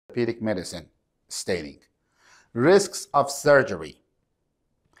orthopedic medicine, stating risks of surgery,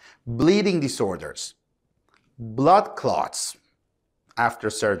 bleeding disorders, blood clots after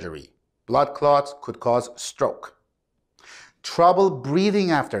surgery. Blood clots could cause stroke, trouble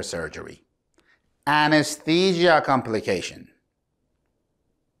breathing after surgery, anesthesia complication,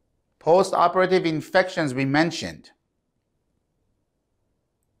 post-operative infections we mentioned,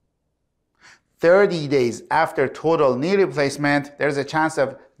 30 days after total knee replacement, there's a chance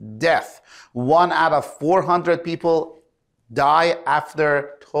of death. 1 out of 400 people die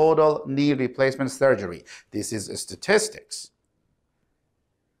after total knee replacement surgery. This is statistics.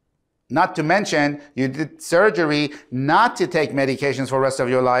 Not to mention, you did surgery not to take medications for the rest of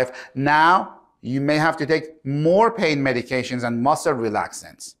your life. Now, you may have to take more pain medications and muscle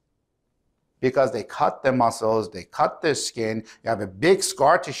relaxants because they cut the muscles, they cut the skin, you have a big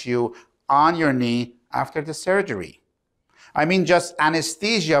scar tissue on your knee after the surgery. I mean, just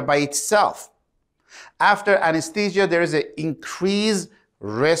anesthesia by itself. After anesthesia, there is an increased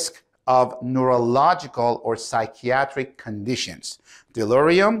risk of neurological or psychiatric conditions.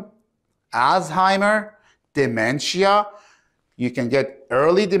 Delirium, Alzheimer, dementia. You can get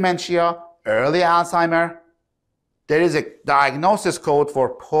early dementia, early Alzheimer. There is a diagnosis code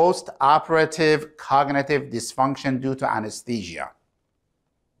for post-operative cognitive dysfunction due to anesthesia.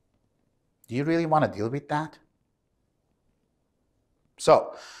 Do you really want to deal with that?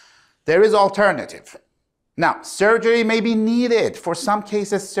 So, there is alternative. Now, surgery may be needed. For some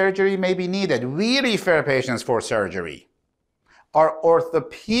cases, surgery may be needed. We refer patients for surgery. Our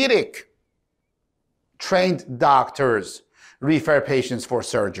orthopedic trained doctors refer patients for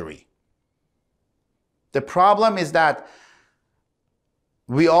surgery. The problem is that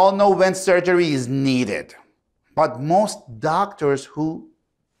we all know when surgery is needed, but most doctors who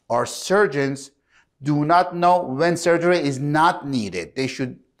are surgeons do not know when surgery is not needed.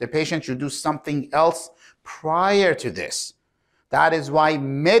 The patient should do something else prior to this. That is why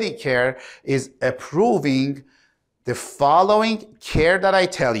Medicare is approving the following care that I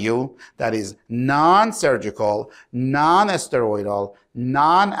tell you, that is non-surgical, non-steroidal,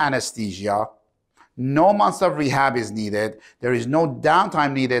 non-anesthesia. No months of rehab is needed. There is no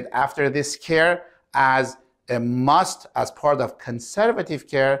downtime needed after this care as a must, as part of conservative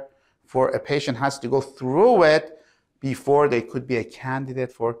care, for a patient has to go through it before they could be a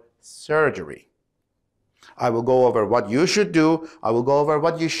candidate for surgery. I will go over what you should do. I will go over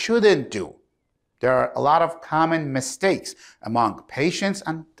what you shouldn't do. There are a lot of common mistakes among patients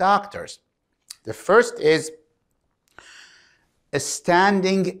and doctors. The first is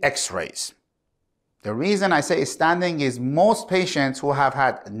standing x-rays. The reason I say standing is most patients who have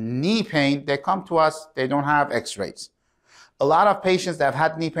had knee pain, they come to us, they don't have x-rays. A lot of patients that have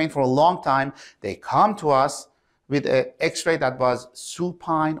had knee pain for a long time, they come to us with an x-ray that was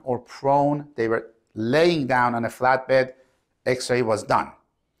supine or prone. They were laying down on a flatbed, x-ray was done.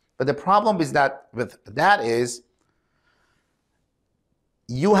 But the problem is that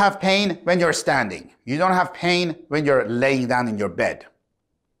you have pain when you're standing. You don't have pain when you're laying down in your bed.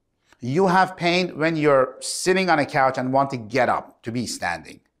 You have pain when you're sitting on a couch and want to get up to be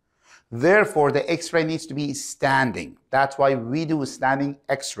standing. Therefore, the x-ray needs to be standing. That's why we do standing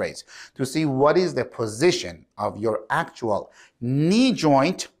x-rays, to see what is the position of your actual knee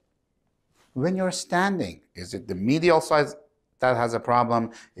joint when you're standing. Is it the medial side that has a problem?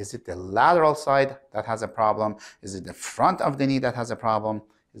 Is it the lateral side that has a problem? Is it the front of the knee that has a problem?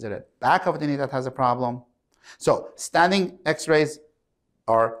 Is it the back of the knee that has a problem? So, standing x-rays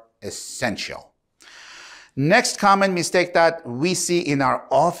are essential. Next common mistake that we see in our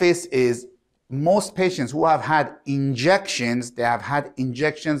office is most patients who have had injections, they have had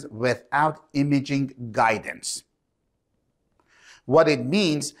injections without imaging guidance. What it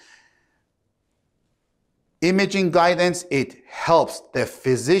means, imaging guidance, it helps the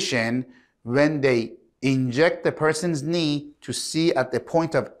physician when they inject the person's knee to see at the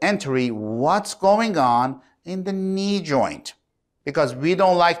point of entry what's going on in the knee joint. Because we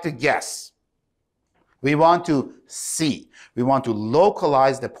don't like to guess. We want to see. We want to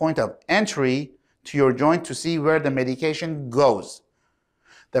localize the point of entry to your joint to see where the medication goes.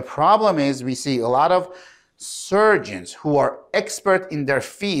 The problem is we see a lot of surgeons who are expert in their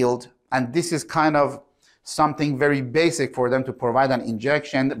field, and this is kind of something very basic for them to provide an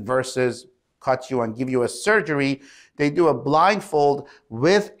injection versus cut you and give you a surgery. They do a blindfold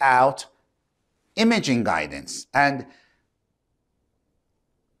without imaging guidance. And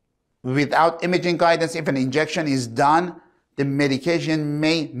without imaging guidance, if an injection is done, the medication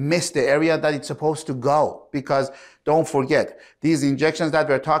may miss the area that it's supposed to go, because don't forget, these injections that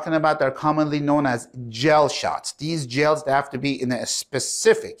we're talking about, they're commonly known as gel shots. These gels, they have to be in a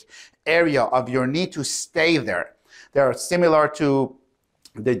specific area of your knee to stay there. They're similar to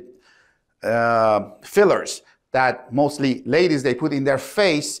the fillers that mostly ladies, they put in their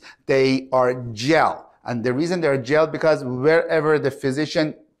face. They are gel. And the reason they're gel, because wherever the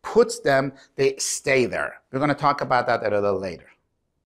physician puts them, they stay there. We're going to talk about that a little later.